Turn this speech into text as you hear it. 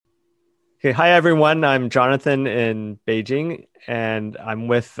Okay, hi everyone. I'm Jonathan in Beijing, and I'm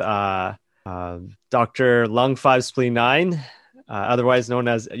with Dr. Lung Five Spleen Nine, otherwise known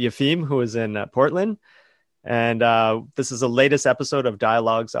as Yafim, who is in Portland. And this is the latest episode of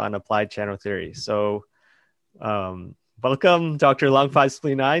Dialogues on Applied Channel Theory. So, welcome, Dr. Lung Five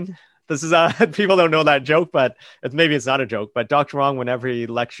Spleen Nine. This is people don't know that joke, but maybe it's not a joke. But Dr. Wang, whenever he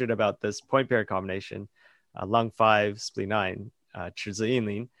lectured about this point pair combination, Lung Five Spleen Nine, Chi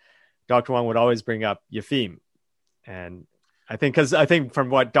Dr. Wang would always bring up Yafim. And I think from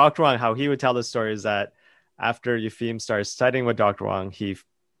what Dr. Wang, how he would tell the story is that after Yafim started studying with Dr. Wang, he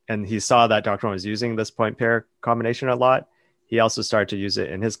saw that Dr. Wang was using this point pair combination a lot. He also started to use it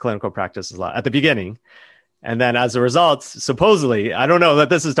in his clinical practice a lot at the beginning. And then as a result, supposedly, I don't know that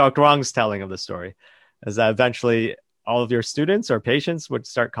this is Dr. Wang's telling of the story, is that eventually all of your students or patients would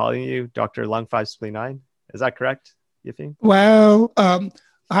start calling you Dr. Lung 5 Spleen 9. Is that correct, Yafim? Well,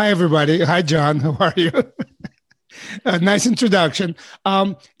 hi, everybody. Hi, John. How are you? Nice introduction.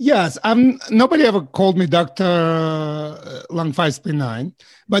 Yes, nobody ever called me Dr. Lung 5 Spleen 9,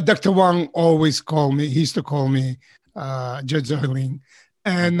 but Dr. Wang always called me. He used to call me Judge Zerling.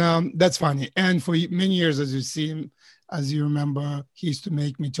 And that's funny. And for many years, as you remember, he used to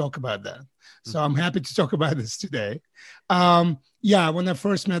make me talk about that. So I'm happy to talk about this today. When I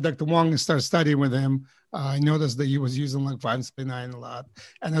first met Dr. Wang and started studying with him, I noticed that he was using Lung 5 Spleen 9 a lot.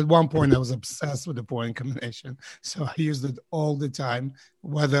 And at one point, I was obsessed with the point combination. So I used it all the time,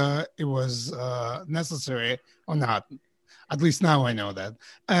 whether it was necessary or not. At least now I know that.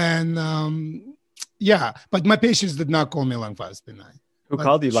 And but my patients did not call me Lung 5 Spleen 9. Who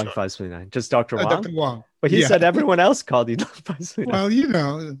called you Lung 5 Spleen 9? Just Dr. Wang? Dr. Wang. But he said everyone else called you Lung 5 Spleen 9.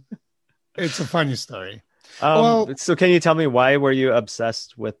 Well, it's a funny story. So can you tell me why were you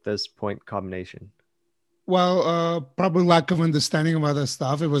obsessed with this point combination? Well, probably lack of understanding of other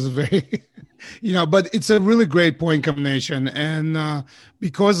stuff. It was very, but it's a really great point combination. And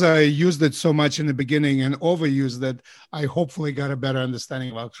because I used it so much in the beginning and overused it, I hopefully got a better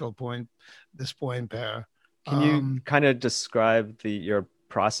understanding of this point pair. Can you kind of describe your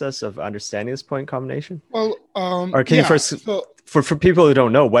process of understanding this point combination? Well, or can you first, for people who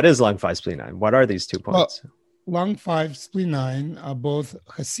don't know, what is Lung 5 Spleen 9? What are these 2 points? Well, Lung 5 Spleen 9 are both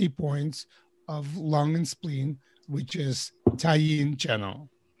Hasi points of lung and spleen, which is Tai-yin channel.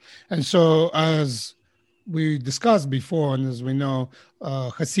 And so as we discussed before, and as we know,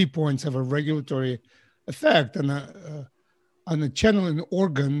 Hasi points have a regulatory effect on the channel and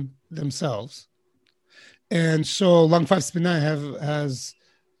organ themselves. And so Lung 5 Spleen 9 has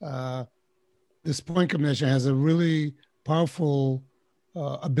this point combination has a really powerful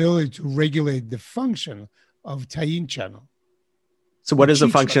ability to regulate the function of Tai-yin channel. So what is the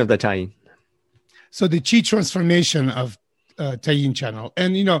function of the Tai-yin? So the chi transformation of Tai-yin channel.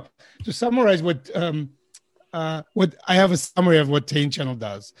 And, to summarize what I have a summary of what Tai-yin channel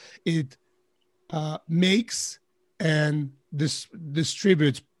does. It makes and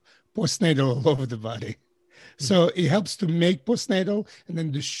distributes postnatal all over the body. So it helps to make postnatal and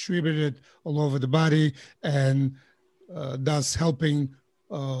then distribute it all over the body, and thus helping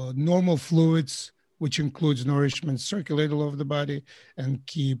normal fluids, which includes nourishment, circulate all over the body and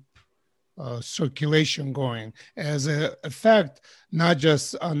keep circulation going as an effect, not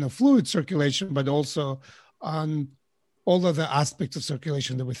just on the fluid circulation, but also on all other aspects of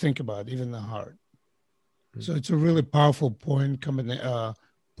circulation that we think about, even the heart. Mm-hmm. So it's a really powerful point combination.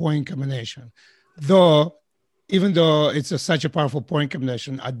 Even though it's such a powerful point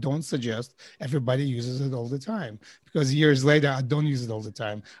combination, I don't suggest everybody uses it all the time, because years later, I don't use it all the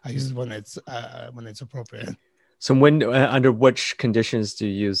time. I use it when it's appropriate. So under which conditions do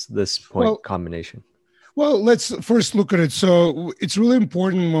you use this point combination? Well, let's first look at it. So it's really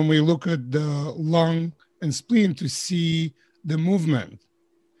important when we look at the lung and spleen to see the movement.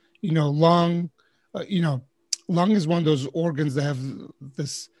 Lung is one of those organs that have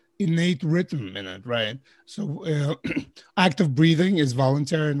this innate rhythm in it, right? So active breathing is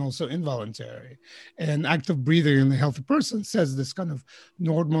voluntary and also involuntary. And active breathing in a healthy person says this kind of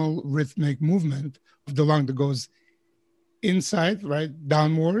normal rhythmic movement of the lung that goes inside, right,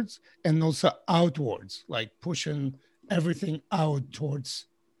 downwards, and also outwards, like pushing everything out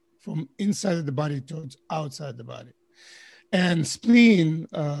from inside of the body towards outside the body. And spleen,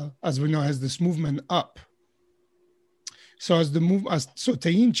 as we know, has this movement up. So so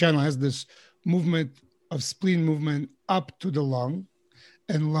Tai-yin channel has this movement of spleen movement up to the lung,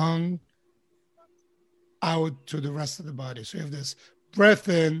 and lung out to the rest of the body. So you have this breath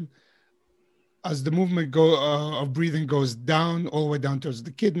in as the movement of breathing goes down, all the way down towards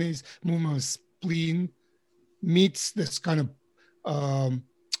the kidneys. Movement of spleen meets this kind of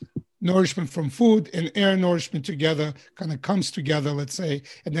nourishment from food and air nourishment together kind of comes together, let's say,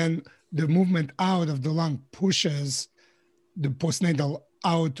 and then the movement out of the lung pushes the postnatal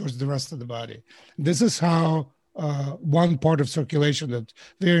out towards the rest of the body. This is how one part of circulation that's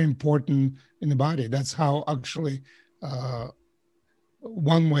very important in the body. That's how actually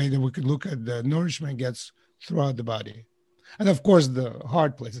one way that we could look at the nourishment gets throughout the body. And of course, the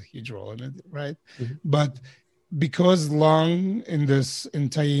heart plays a huge role in it, right? Mm-hmm. But because lung in this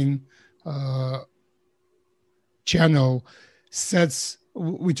entire channel sets,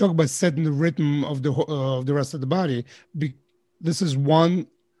 we talk about setting the rhythm of the rest of the body. This is one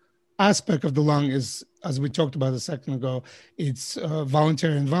aspect of the lung is, as we talked about a second ago, it's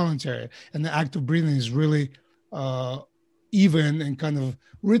voluntary and involuntary. And the act of breathing is really even and kind of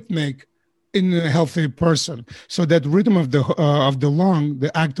rhythmic in a healthy person. So that rhythm of the lung,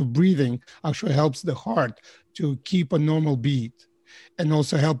 the act of breathing, actually helps the heart to keep a normal beat, and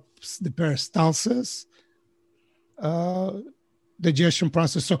also helps the peristalsis, digestion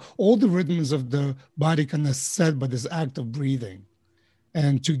process. So all the rhythms of the body kind of set by this act of breathing.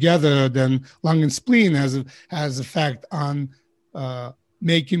 And together, then lung and spleen has effect on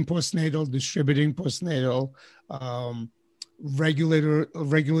making postnatal, distributing postnatal,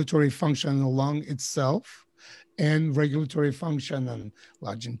 regulatory function in the lung itself, and regulatory function in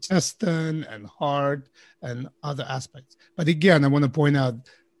large intestine and heart and other aspects. But again, I want to point out,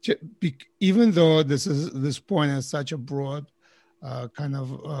 even though this point has such a broad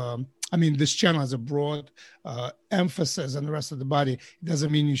this channel has a broad emphasis on the rest of the body, it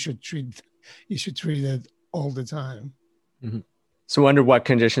doesn't mean you should treat it all the time. Mm-hmm. So under what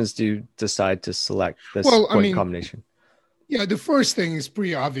conditions do you decide to select this point combination? Yeah, the first thing is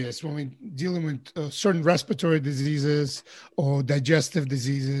pretty obvious when we're dealing with certain respiratory diseases or digestive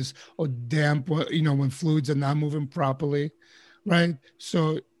diseases or damp, when fluids are not moving properly, right?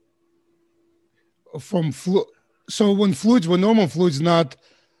 So when normal fluids not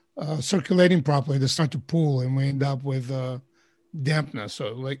circulating properly, they start to pool and we end up with dampness.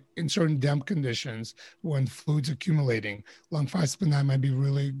 So like in certain damp conditions, when fluids accumulating, lung 5 spleen 9 might be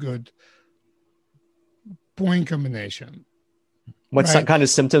really good point combination. What kind of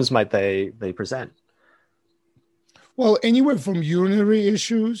symptoms might they present? Well, anywhere from urinary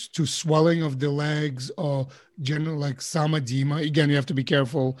issues to swelling of the legs or general like some edema. Again, you have to be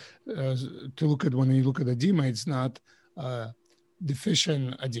careful to look at when you look at edema, it's not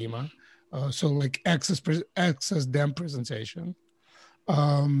deficient edema. So like excess damp presentation.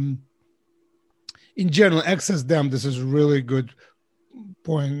 In general, excess damp, this is really good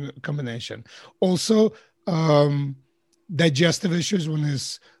point combination. Also, digestive issues when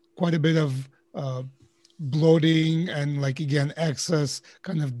there's quite a bit of bloating and like again excess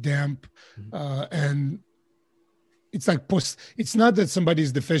kind of damp and it's like it's not that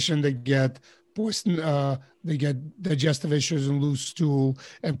somebody's deficient, they get digestive issues and loose stool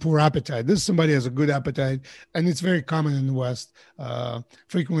and poor appetite. This is somebody has a good appetite, and it's very common in the West.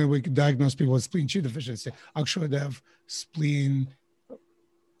 Frequently we can diagnose people with spleen Qi deficiency. Actually they have spleen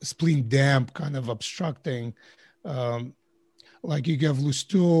damp kind of obstructing, like you have loose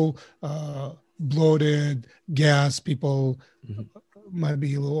stool, bloated, gas, people might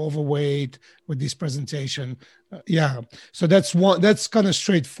be a little overweight with this presentation. So that's kind of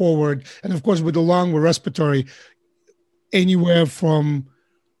straightforward. And of course, with the lung, with respiratory, anywhere from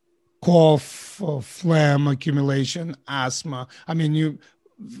cough or phlegm accumulation, asthma. I mean, you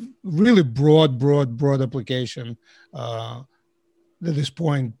really broad application that this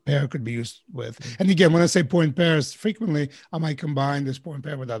point pair could be used with. And again, when I say point pairs, frequently I might combine this point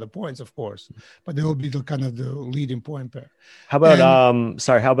pair with other points, of course, but they will be the kind of the leading point pair. How about,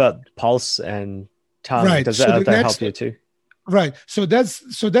 how about pulse and tongue? Right. Does that help you too? Right. So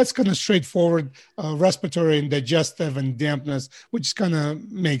that's kind of straightforward, respiratory and digestive and dampness, which kind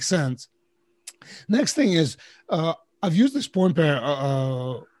of makes sense. Next thing is, I've used this point pair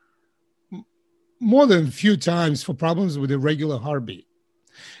more than a few times for problems with irregular heartbeat.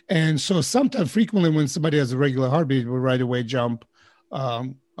 And so sometimes frequently when somebody has a regular heartbeat, we right away jump,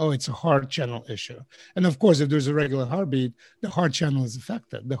 it's a heart channel issue. And of course, if there's a regular heartbeat, the heart channel is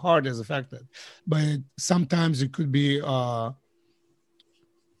affected. The heart is affected. But sometimes it could be a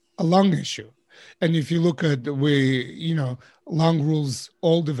lung issue. And if you look at lung rules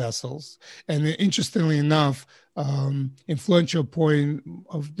all the vessels. And interestingly enough, influential point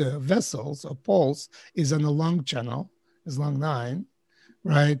of the vessels or pulse is on the lung channel, is lung 9,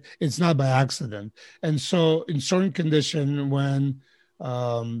 right? It's not by accident. And so in certain condition when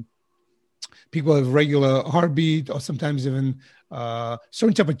people have regular heartbeat or sometimes even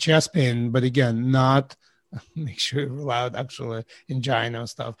certain type of chest pain, but again, not make sure you rule out actual angina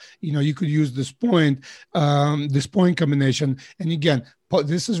stuff. You could use this point combination. And again,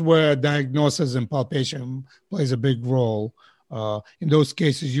 this is where diagnosis and palpation plays a big role. In those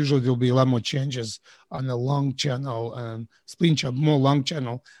cases, usually there'll be a lot more changes on the lung channel and spleen channel, more lung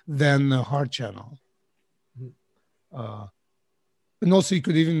channel than the heart channel. And also you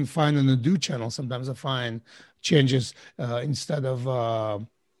could even find on the DO channel, sometimes I find changes instead of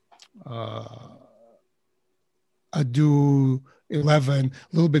a DO 11,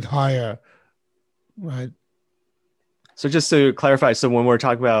 a little bit higher, right? So just to clarify, so when we're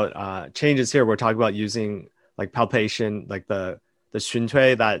talking about changes here, we're talking about using like palpation, like the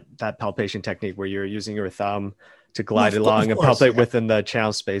xuntui, that palpation technique where you're using your thumb to glide along and palpate within the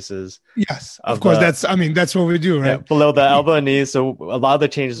channel spaces. Yes, of course. That's what we do, right? Yeah, below the elbow and knee. So a lot of the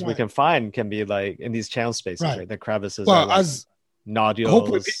changes we can find can be like in these channel spaces, right? The crevices, are like as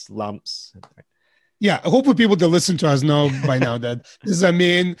nodules, lumps. Yeah, hopefully people that listen to us know by now that this is a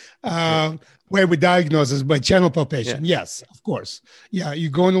main way we diagnose is by channel palpation. Yeah. Yes, of course. Yeah,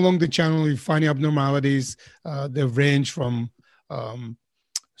 you're going along the channel, you're finding abnormalities. They range from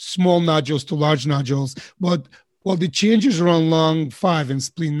small nodules to large nodules. But the changes around lung 5 and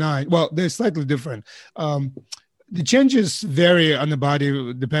spleen 9, they're slightly different. The changes vary on the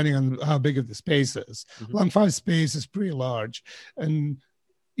body depending on how big of the space is. Mm-hmm. Lung 5 space is pretty large. And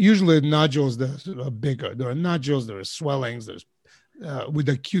usually nodules that are bigger. There are nodules, there are swellings, there's with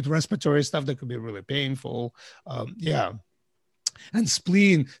acute respiratory stuff that could be really painful. And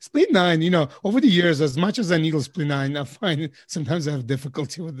spleen 9, over the years, as much as I needle spleen 9, I find sometimes I have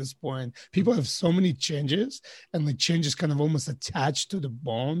difficulty with this point. People have so many changes, and the changes kind of almost attached to the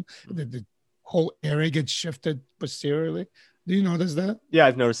bone that the whole area gets shifted posteriorly. Do you notice that? Yeah,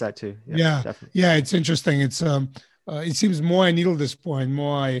 I've noticed that too. Yeah, definitely. Yeah, it's interesting. It's it seems more I needle this point,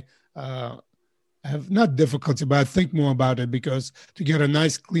 more I have not difficulty, but I think more about it because to get a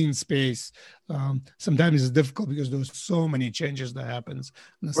nice clean space, sometimes it's difficult because there's so many changes that happens.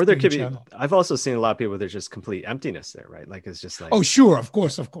 Or there could be, I've also seen a lot of people, there's just complete emptiness there, right? Like it's just like. Oh, sure. Of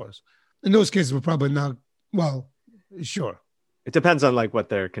course. In those cases, we're probably not, sure. It depends on like what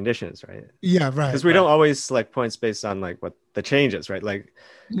their condition is, right? Yeah, right. Because we don't always select points based on like what the change is, right? Like,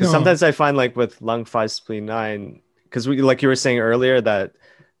 because sometimes I find like with lung 5, spleen 9, because we, like you were saying earlier, that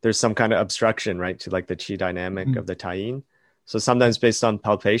there's some kind of obstruction, right, to like the qi dynamic of the taiyin. So sometimes based on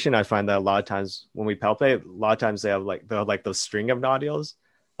palpation, I find that a lot of times when we palpate, a lot of times they have like those string of nodules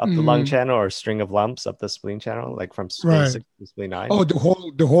up the lung channel or string of lumps up the spleen channel, like from spleen 6 to spleen 9. Oh,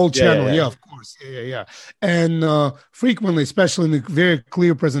 the whole channel. Yeah, of course. Yeah. And frequently, especially in the very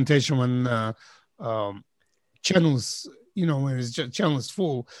clear presentation when channels, when it's just channel is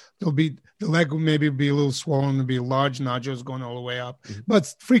full, there'll be the leg will maybe be a little swollen, there'll be large nodules going all the way up. Mm-hmm.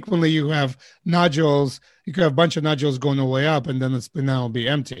 But frequently you have nodules, you could have a bunch of nodules going all the way up, and then the spleen will be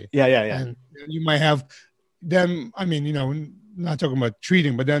empty. Yeah. And you might have them, not talking about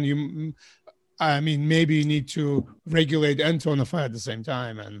treating, but then maybe you need to regulate and tonify at the same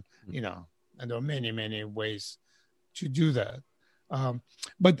time. And, and there are many, many ways to do that.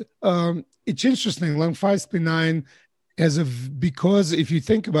 But it's interesting, lung 5, spleen 9, because if you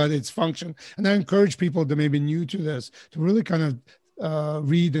think about its function, and I encourage people that may be new to this to really kind of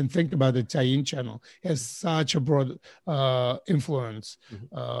read and think about the Taiyin channel. It has such a broad influence.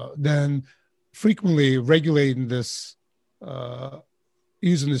 Then frequently regulating this,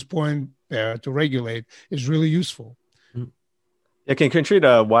 using this point pair to regulate is really useful. It can contribute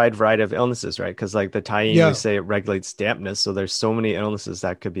a wide variety of illnesses, right? Because like the Taiyin, we say it regulates dampness. So there's so many illnesses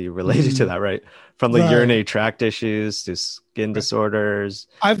that could be related to that, right? From the urinary tract issues to skin disorders.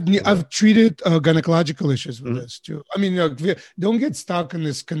 I've treated gynecological issues with this too. Don't get stuck in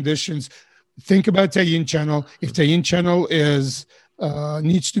these conditions. Think about Taiyin channel. If Taiyin channel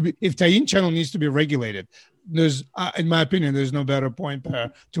needs to be regulated, there's, in my opinion, there's no better point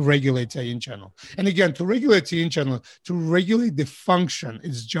pair to regulate Taiyin channel. And again, to regulate Taiyin channel, to regulate the function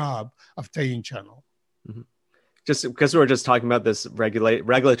is job of Taiyin channel. Mm-hmm. Just because we're just talking about this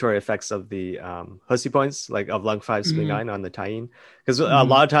regulatory effects of the Hussey points, like of lung 5, spleen 9 on the Taiyin. Because a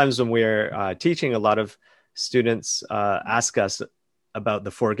lot of times when we're teaching, a lot of students ask us about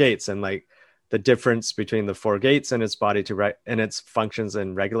the 4 gates and like the difference between the 4 gates and its body and its functions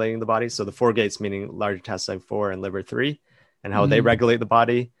in regulating the body. So the 4 gates, meaning large intestine 4 and liver 3, and how they regulate the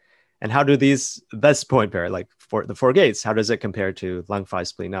body. And how do this point pair, like for the 4 gates, how does it compare to lung 5,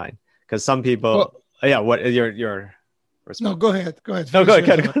 spleen 9? Because some people, what your response? No, go ahead. No, go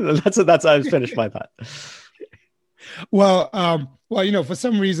ahead. That's I finished my thought. Well, for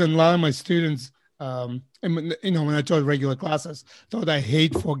some reason, a lot of my students and when I taught regular classes, I thought I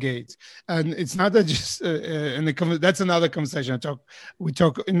hate four gates, and it's not that just that's another conversation. We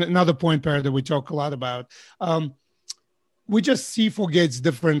talk in another point pair that we talk a lot about. We just see four gates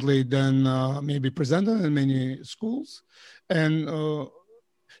differently than maybe presented in many schools, and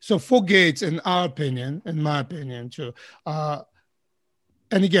so four gates, in my opinion too.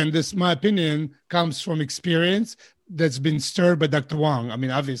 And again, my opinion comes from experience that's been stirred by Dr. Wang. I mean,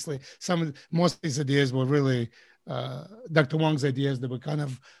 obviously, most of these ideas were really Dr. Wang's ideas that were kind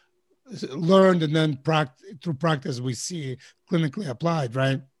of learned and then through practice we see clinically applied,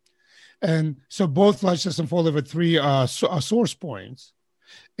 right? And so both Lattice and 4-Liver-3 are source points.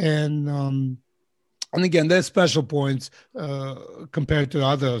 And again, there's special points compared to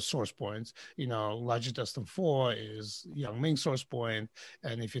other source points. Lattice 4 is Yang Ming source point.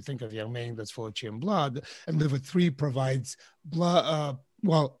 And if you think of Yang Ming, that's full of qi and blood. And liver 3 provides blood,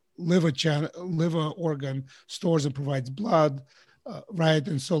 liver organ stores and provides blood, right?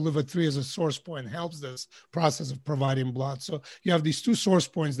 And so liver 3 as a source point helps this process of providing blood. So you have these two source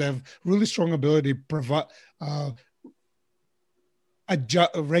points that have really strong ability to provide,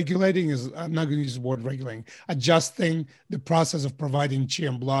 regulating I'm not going to use the word regulating, adjusting the process of providing qi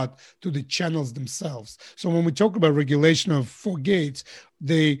and blood to the channels themselves. So when we talk about regulation of four gates,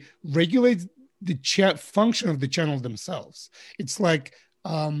 they regulate the function of the channel themselves. It's like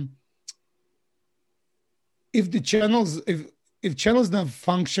if channels not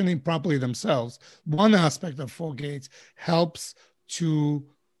functioning properly themselves, one aspect of four gates helps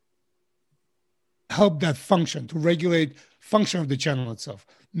that function, to regulate function of the channel itself,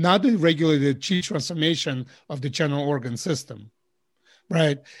 not to regulate the qi transformation of the channel organ system,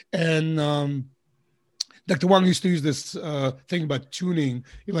 right? And Dr. Wang used to use this thing about tuning,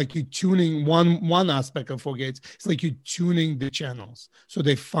 like you tuning one aspect of four gates. It's like you tuning the channels so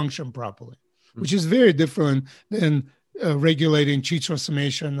they function properly, which is very different than regulating qi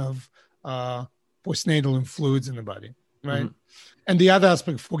transformation of postnatal and fluids in the body, right? Mm-hmm. And the other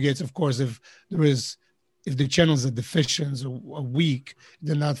aspect of four gates, of course, if the channels are deficient or weak,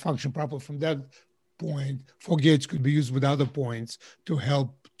 they're not function properly. From that point, four gates could be used with other points to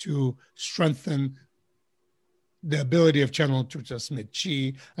help to strengthen the ability of channel to transmit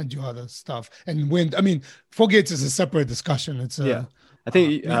qi and do other stuff. And wind, four gates is a separate discussion. It's I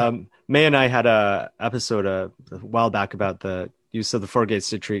think May and I had a episode a while back about the use of the four gates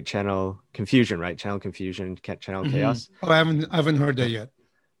to treat channel confusion, right? Channel confusion, channel chaos. Oh, I haven't heard that yet.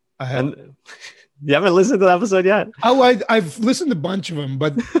 And you haven't listened to the episode yet? Oh, I've listened to a bunch of them,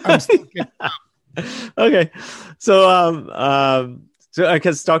 but I'm still getting up. Okay. So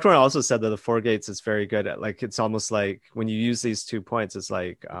because Dr. Wang also said that the four gates is very good at, like, it's almost like when you use these 2 points, it's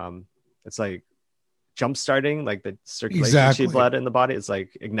like jump starting, like the circulation qi blood in the body. It's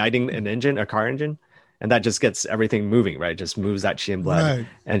like igniting an engine, a car engine, and that just gets everything moving, right? Just moves that qi and blood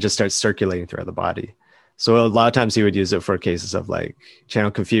and just starts circulating throughout the body. So a lot of times he would use it for cases of like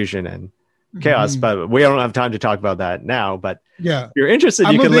channel confusion and chaos, but we don't have time to talk about that now. But if you're interested,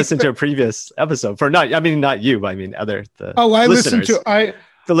 you can listen to a previous episode not you, but other listen to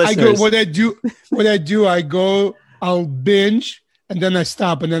the listeners. I go, I'll binge and then I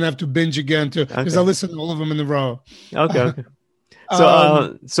stop and then I have to binge again too, because I listen to all of them in a row. Okay.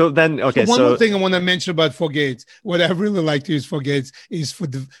 So then one more thing I want to mention about four gates. What I really like to use four gates is for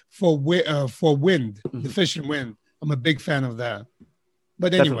wind, deficient wind. I'm a big fan of that.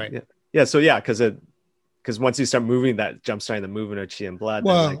 But anyway, because once you start moving, that jumpstarting the movement of qi and blood.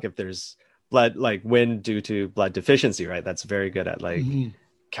 Then, like if there's blood, like wind due to blood deficiency, right? That's very good at like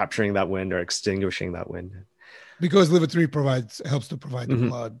capturing that wind or extinguishing that wind. Because liver 3 helps to provide the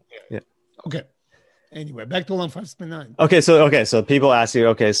blood. Yeah. Okay. Anyway, back to Lung 5 Spleen 9. Okay, so people ask you,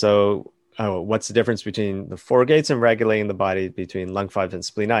 what's the difference between the four gates and regulating the body, between Lung 5 and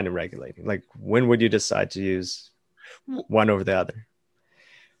Spleen 9 and regulating? Like, when would you decide to use one over the other?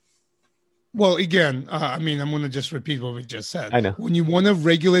 Well, again, I'm going to just repeat what we just said. I know. When you want to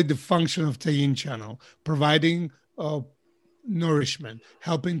regulate the function of Tayin channel, providing nourishment,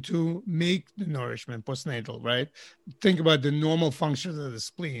 helping to make the nourishment postnatal, right? Think about the normal functions of the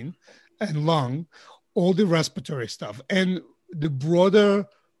spleen and lung, all the respiratory stuff, and the broader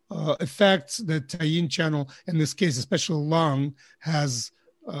effects that Tayin channel, in this case, especially lung, has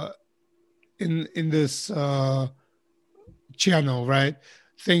in this channel, right?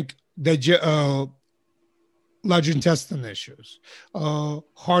 Think large intestine issues,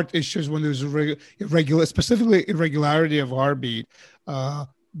 heart issues when there's specifically irregularity of heartbeat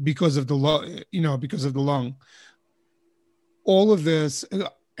because of the lung. All of this.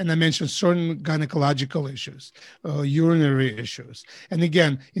 And I mentioned certain gynecological issues, urinary issues. And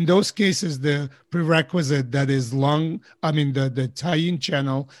again, in those cases, the prerequisite that is the tie-in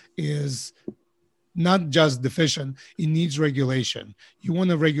channel is not just deficient, it needs regulation. You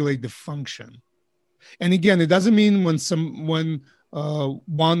want to regulate the function. And again, it doesn't mean when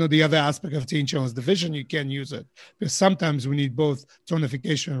one or the other aspect of tie-in channel is deficient, you can't use it. Because sometimes we need both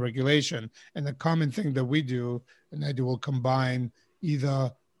tonification and regulation. And the common thing that we do, and I do, will combine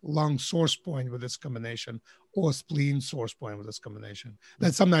either lung source point with this combination or spleen source point with this combination.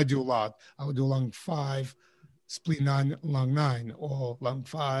 That's something I do a lot. I would do lung 5, spleen 9, lung 9, or lung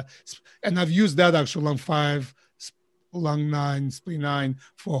 5. And I've used that actually, lung 5, lung 9, spleen 9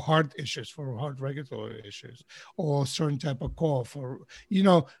 for heart issues, for heart regulatory issues, or certain type of cough, or,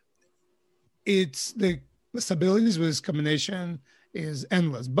 it's the possibilities with this combination is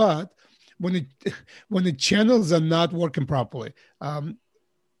endless. But when the channels are not working properly,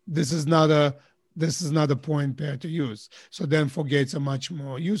 this is not a point pair to use. So then Fogates are much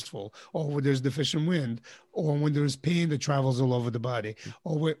more useful, or when there's deficient wind, or when there's pain that travels all over the body,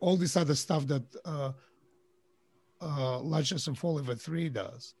 or with all this other stuff that largest and Foliver 3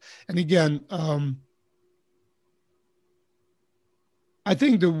 does. And again, I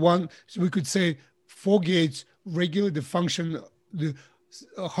think we could say Fogates regulate the function,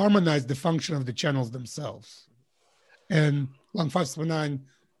 harmonize the function of the channels themselves. And lung 5/9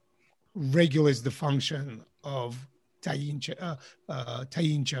 regulates the function of tie-in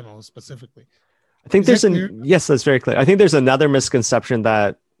channels specifically. I think yes, that's very clear. I think there's another misconception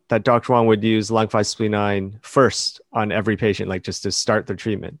that Dr. Wang would use lung 5 spleen 9 first on every patient, like just to start the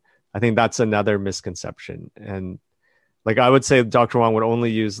treatment. I think that's another misconception. And like I would say Dr. Wang would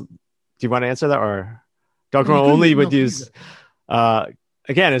only use, do you want to answer that? Or Dr. Wang only would use,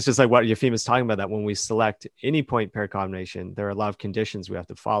 again, it's just like what Yefim is talking about, that when we select any point pair combination, there are a lot of conditions we have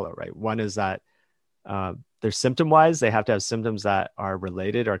to follow, right? One is that they're symptom-wise, they have to have symptoms that are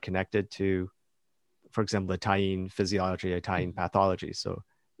related or connected to, for example, the tie-in physiology or tie-in pathology. So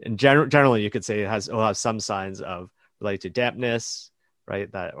in generally, you could say it will have some signs of related to dampness,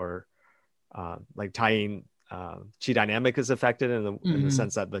 right? That, or like tie-in qi dynamic is affected in the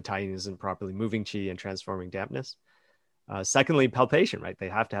sense that the tie-in isn't properly moving qi and transforming dampness. Secondly, palpation, right? They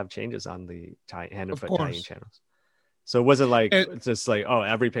have to have changes on the hand and foot tie-in channels. So it wasn't like it's just like, oh,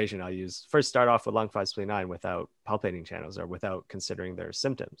 every patient I'll use first start off with lung 5 spleen 9 without palpating channels or without considering their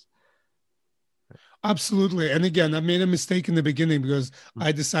symptoms. Absolutely. And again, I made a mistake in the beginning because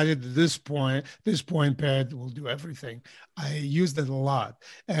I decided that this point paired will do everything. I used it a lot.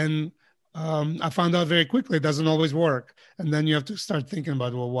 And I found out very quickly it doesn't always work. And then you have to start thinking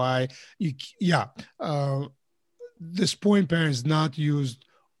about, well, why? This point pair is not used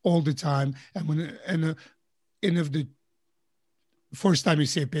all the time. And if the first time you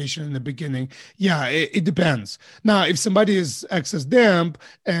see a patient in the beginning, it depends. Now, if somebody is excess damp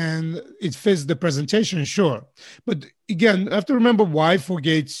and it fits the presentation, sure. But again, I have to remember why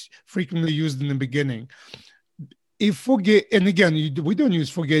Fogates frequently used in the beginning. And again, we don't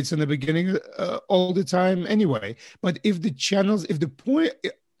use Fogates in the beginning all the time anyway. But if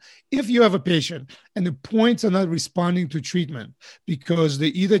you have a patient and the points are not responding to treatment because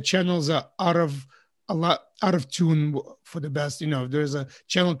the either channels are out of tune for the best, if there's a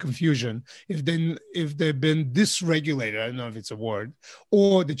channel confusion, if they've been dysregulated, I don't know if it's a word,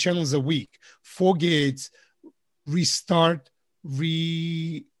 or the channels are weak, Fogates restart,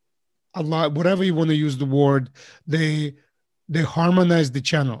 whatever you want to use the word, they harmonize the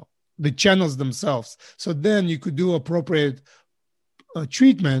channels themselves. So then you could do appropriate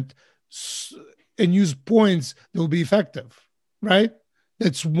treatment and use points that will be effective, right?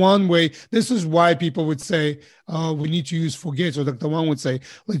 That's one way. This is why people would say we need to use Fogates, or Dr. Wang would say,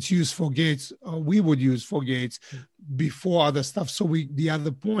 let's use Fogates. We would use Fogates before other stuff. So the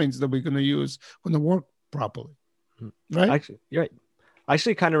other points that we're going to use going to work properly, right? Actually, you're right. I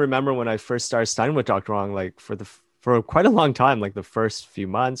actually kind of remember when I first started studying with Dr. Wang, like for quite a long time, like the first few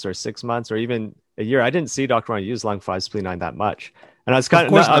months or 6 months or even a year, I didn't see Dr. Wang use lung 5 spleen 9 that much. And I was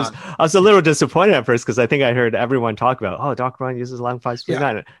I was a little disappointed at first because I think I heard everyone talk about, oh, Dr. Wang uses lung 5 spleen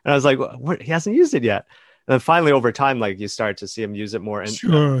 9. And I was like, what? He hasn't used it yet. And then finally, over time, like you start to see him use it more. And,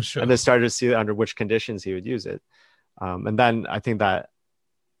 sure. And then started to see under which conditions he would use it. And then I think that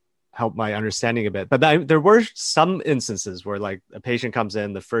helped my understanding a bit. But there were some instances where like a patient comes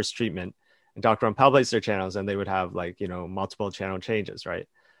in the first treatment and Dr. Wang palpates their channels and they would have like, multiple channel changes, right?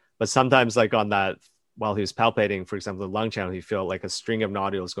 But sometimes like on that, while he was palpating, for example, the lung channel, he felt like a string of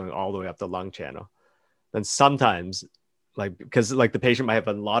nodules going all the way up the lung channel. Then sometimes, like, because like the patient might have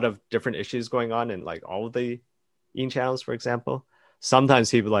a lot of different issues going on in like all of the yin channels, for example,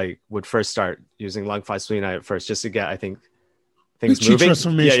 sometimes people like would first start using lung 5 spleen 9 at first just to get, I think, The things chi moving.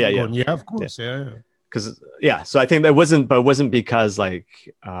 transformation going. Yeah, of course. Yeah. Because so I think that wasn't because like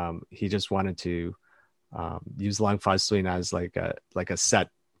he just wanted to use lung 5 spleen as like a set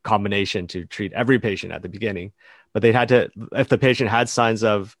combination to treat every patient at the beginning, but they had to, if the patient had signs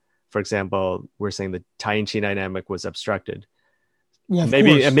of, for example, we're saying the Tyene chi dynamic was obstructed, Well,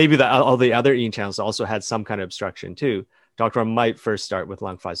 and maybe all the other ion channels also had some kind of obstruction too. Dr. Wang might first start with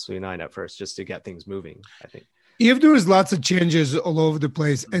lung 5 spleen 9 at first just to get things moving, I think. If there is lots of changes all over the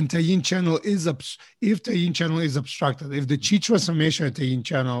place and Tyene channel is obstructed, if the chi transformation at Tyene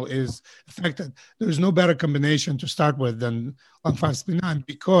channel is affected, there's no better combination to start with than lung 5 spleen 9,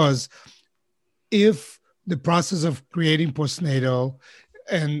 because if the process of creating postnatal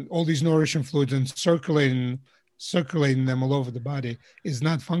and all these nourishing fluids and circulating them all over the body is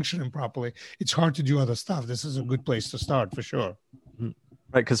not functioning properly, it's hard to do other stuff. This is a good place to start for sure. Right,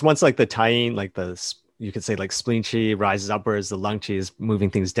 because once like the Tyene, like you could say like spleen chi rises upwards, the lung chi is moving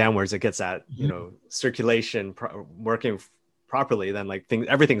things downwards, it gets that, circulation working properly, then like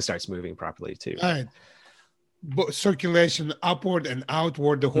everything starts moving properly too. Right. But circulation upward and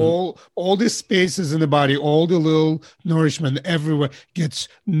outward, all the spaces in the body, all the little nourishment everywhere gets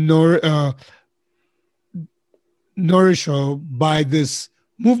nourished by this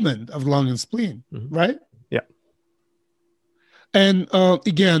movement of lung and spleen, right? Yeah. And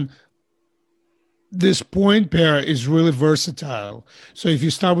again, this point pair is really versatile. So if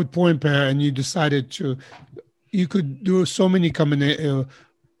you start with point pair and you decided you could do so many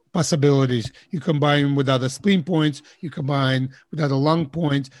possibilities. You combine with other spleen points, you combine with other lung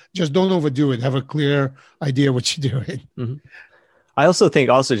points. Just don't overdo it. Have a clear idea what you're doing. I also think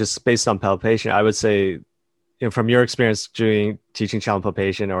just based on palpation, I would say, from your experience teaching channel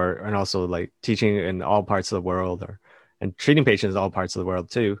palpation and also like teaching in all parts of the world and treating patients in all parts of the world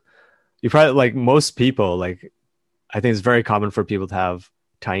too, you probably, like most people, like I think it's very common for people to have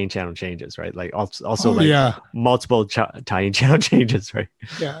Tyene channel changes, right? Like also multiple Tyene channel changes, right?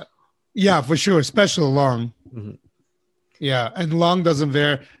 Yeah, for sure, especially lung. Yeah, and lung doesn't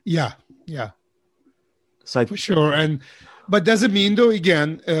vary. Yeah. So for sure. But doesn't mean though,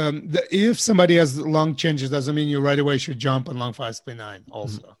 again, if somebody has lung changes, doesn't mean you right away should jump on lung 5 spleen 9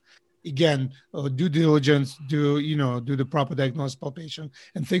 also. Again, due diligence, do the proper diagnosis palpation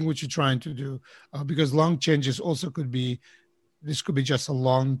and think what you're trying to do, because lung changes also could be just a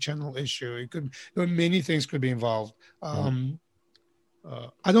lung channel issue. Many things could be involved. I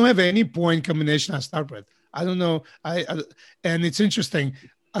don't have any point combination I start with. I don't know. And it's interesting,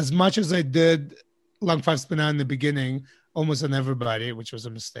 as much as I did lung 5 spleen 9 in the beginning, almost on everybody, which was a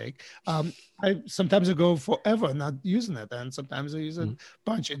mistake. Sometimes I go forever not using it, and sometimes I use it a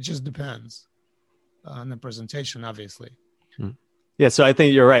bunch. It just depends on the presentation, obviously. Yeah, so I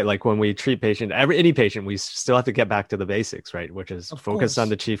think you're right. Like when we treat any patient, we still have to get back to the basics, right? Which is focus on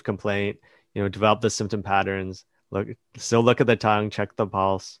the chief complaint, develop the symptom patterns, look at the tongue, check the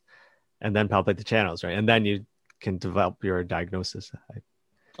pulse, and then palpate the channels, right? And then you can develop your diagnosis.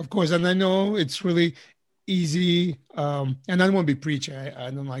 Of course, and I know it's really easy, and I don't want to be preachy. I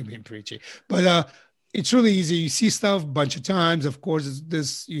don't like being preachy, but it's really easy. You see stuff a bunch of times. Of course,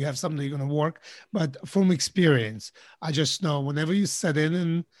 you have something you're going to work, but from experience, I just know whenever you set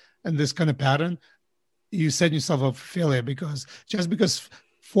in this kind of pattern, you set yourself up for failure, because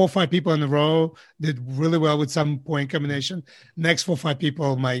 4 or 5 people in a row did really well with some point combination, next 4 or 5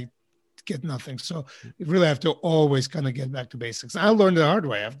 people might get nothing. So you really have to always kind of get back to basics. I learned the hard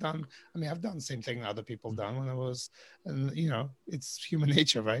way. I've done the same thing other people done when I was, and it's human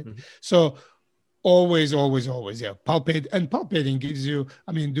nature, right? So always, palpate, and palpating gives you,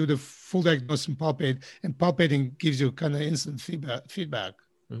 do the full diagnosis and palpating gives you kind of instant feedback.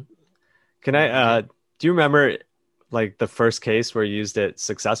 Can I, do you remember like the first case where you used it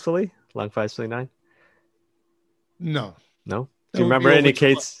successly, lung 5 spleen 9? No. Do you remember any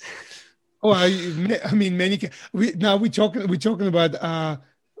case? Many. We're talking about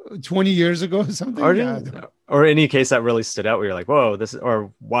 20 years ago or something. Or any case that really stood out where you're like, whoa,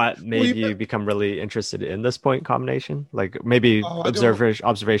 or what made you become really interested in this point combination? Like maybe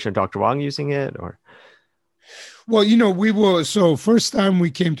observation of Dr. Wang using it, or. Well, first time we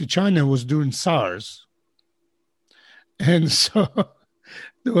came to China was during SARS. And so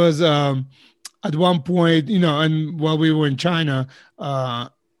there was, at one point, and while we were in China,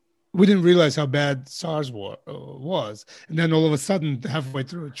 we didn't realize how bad SARS was. And then all of a sudden, halfway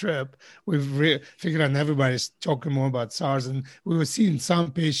through a trip, we've figured out everybody's talking more about SARS. And we were seeing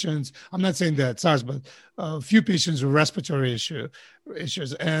some patients, I'm not saying that SARS, but a few patients with respiratory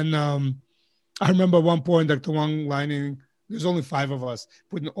issues. And I remember at one point, Dr. Wang lining there's only 5 of us,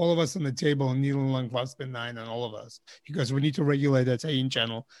 putting all of us on the table and needling lung 5 spin 9 and all of us, because we need to regulate that ion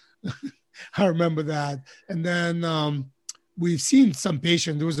channel. I remember that. And then we've seen some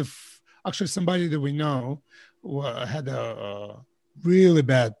patient. There was actually somebody that we know who had a really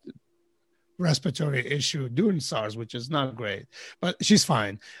bad respiratory issue during SARS, which is not great, but she's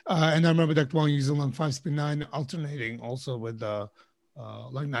fine. And I remember Dr. Wang using lung 5 spin 9, alternating also with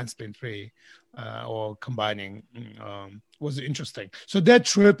lung 9 spin 3, or combining, was interesting. So that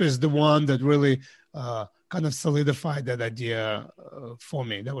trip is the one that really kind of solidified that idea for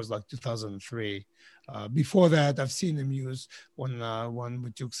me. That was like 2003. Before that, I've seen him use when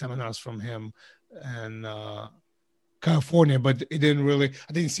we took seminars from him and California, but I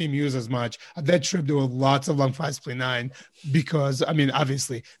didn't see him use as much. At that trip, there were lots of lung 5 spleen 9 because, I mean,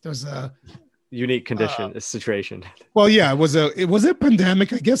 obviously there's a unique condition, a situation. Well, yeah, it was a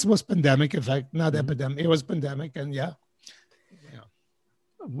pandemic. I guess it was pandemic, in fact, not epidemic. It was pandemic, and yeah.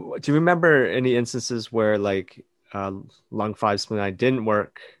 Do you remember any instances where like lung 5 spleen 9 didn't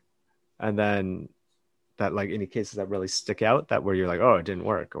work, and then that like any cases that really stick out that where you're like, oh, it didn't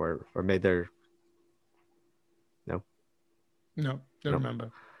work, or made their No, don't remember.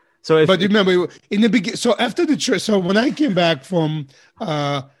 So, but you remember in the beginning. So after the trip, so when I came back from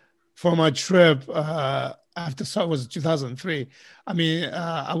my trip after, so it was 2003. I mean,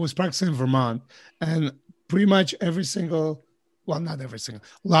 I was practicing in Vermont, and pretty much not every single, a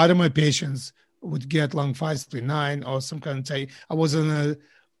lot of my patients would get lung 5 spleen 9 or some kind of I was in a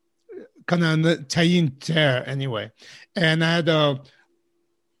kind of Tayin tear anyway, and I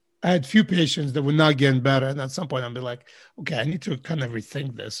had few patients that were not getting better, and at some point I'd be like, okay, I need to kind of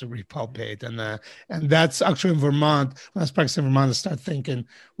rethink this, repalpate, and that's actually in Vermont. When I was practicing in Vermont, I started thinking,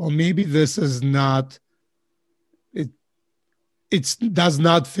 well, maybe this is not it. It does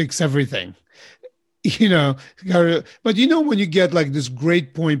not fix everything, you know. But you know, when you get like this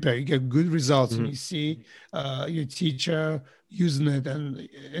great point pair, you get good results, and you see your teacher using it, and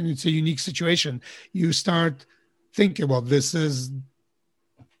it's a unique situation. You start thinking, well, this is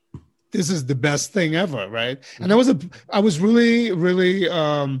the best thing ever, right? And I was really, really,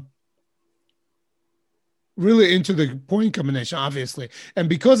 really into the point combination, obviously. And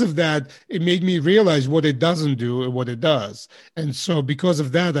because of that, it made me realize what it doesn't do and what it does. And so because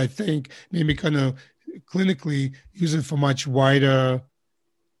of that, I think made me kind of clinically use it for much wider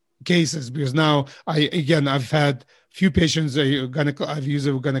cases, because now I've had few patients, I've used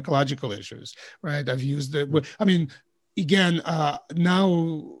it with gynecological issues, right? I've used it with, I mean, again,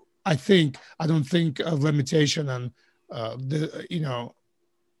 now, I don't think a limitation on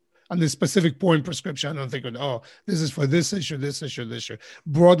on the specific point prescription. I don't think, this is for this issue, this issue, this issue.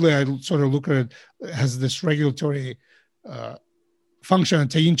 Broadly, I sort of look at it as this regulatory function on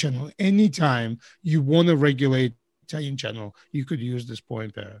Tayin channel. Anytime you want to regulate Tayin channel, you could use this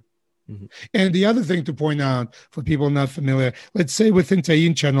point pair. Mm-hmm. And the other thing to point out for people not familiar, let's say within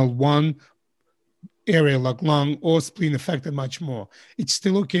Tayin channel, one area like lung or spleen affected much more, it's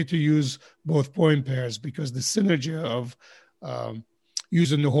still okay to use both point pairs, because the synergy of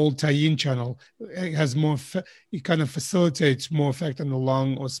using the whole Tayin channel has more, it kind of facilitates more effect on the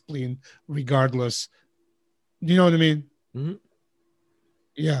lung or spleen regardless. Do you know what I mean? Mm-hmm.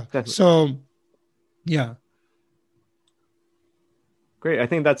 Yeah. Definitely. So, yeah. Great. I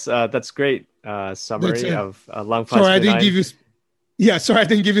think that's great summary of lung 5 Sorry, spleen 9. I didn't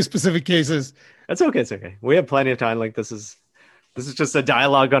give you specific cases. That's okay. It's okay. We have plenty of time. Like this is just a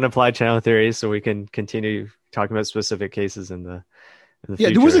dialogue on applied channel theory, so we can continue talking about specific cases in the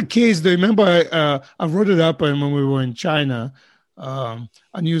future. There was a case. Do you remember? I wrote it up when we were in China. I'm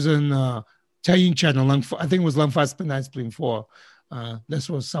using Tayin channel lung. I think it was lung 5 spleen 9 spleen 4. This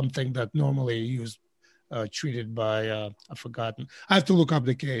was something that normally used treated by I've forgotten. I have to look up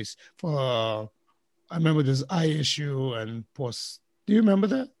the case for. I remember this eye issue and post. Do you remember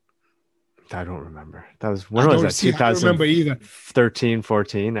that? I don't remember. That was when was that? 2013, I don't remember either. 14,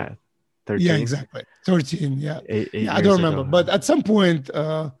 13. Yeah, exactly. 13. Yeah. Eight I don't remember, but at some point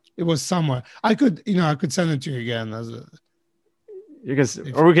it was somewhere. I could send it to you again or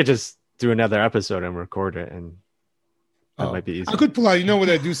we could just do another episode and record it, and that might be easy. I could pull out. You know what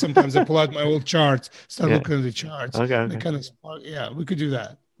I do sometimes? I pull out my old charts, start looking at the charts. Okay. Kind of, we could do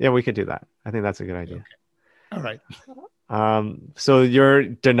that. Yeah, we could do that. I think that's a good idea. Okay. All right. So you're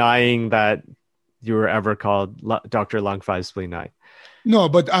denying that you were ever called Dr. Lung 5 spleen 9? No,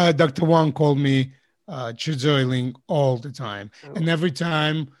 but Dr. Wang called me Chizhou Ling all the time. And every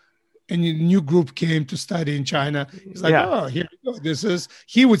time a new group came to study in China, he's like, oh, here we go.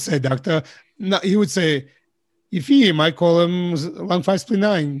 He would say, doctor, no, he would say, if I call him Lung 5 spleen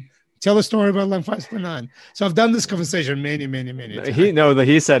 9, Tell a story about Lung 5.9. So I've done this conversation many times.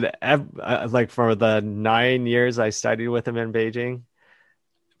 He said like for the 9 years I studied with him in Beijing,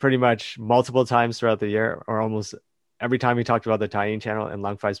 pretty much multiple times throughout the year, or almost every time he talked about the Taiyin channel and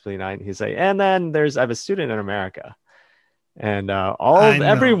Lung 5.9, he'd say, and then I have a student in America, and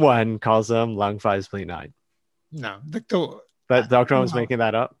everyone calls him Lung 5.9. No, but Dr. Wong was making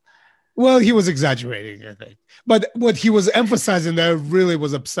that up. Well, he was exaggerating, I think. But what he was emphasizing that I really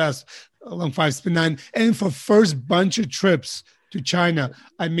was obsessed Lung 5.9. And for first bunch of trips to China,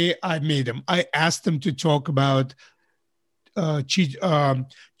 I made him. I asked him to talk about qi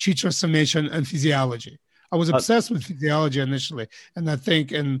transformation and physiology. I was obsessed with physiology initially, and I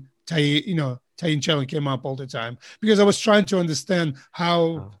think in Taiyin channel came up all the time because I was trying to understand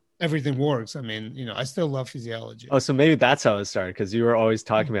how everything works. I mean, I still love physiology. Oh, so maybe that's how it started, because you were always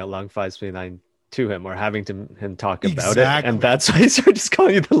talking about Lung 5.9 to him, or having him talk about it, and that's why he started just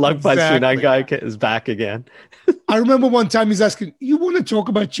calling you the Lung 5.9 guy is back again. I remember one time he's asking, "You want to talk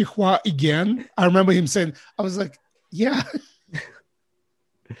about Qihua again?" I remember him saying, I was like, "Yeah."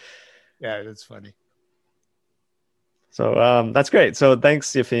 Yeah, that's funny. So that's great. So thanks,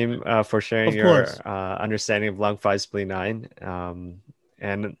 Yefim, for sharing your understanding of Lung 5.9.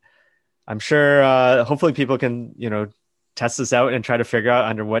 And I'm sure hopefully people can, test this out and try to figure out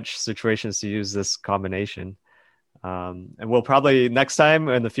under which situations to use this combination. And we'll probably next time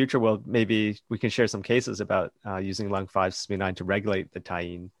in the future, we can share some cases about using Lung 5.9 to regulate the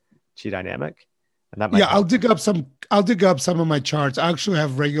Taiyin qi dynamic. And that might I'll dig up some of my charts. I actually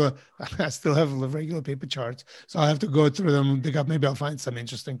have I still have regular paper charts. So I'll have to go through them and dig up. Maybe I'll find some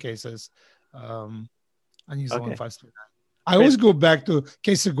interesting cases. And use Lung 5.9. I always go back to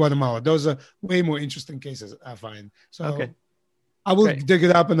case of Guatemala. Those are way more interesting cases, I find. So I will dig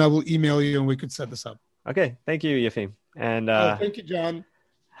it up and I will email you and we could set this up. Okay. Thank you, Yefim. And thank you, John.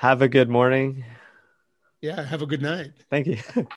 Have a good morning. Yeah. Have a good night. Thank you.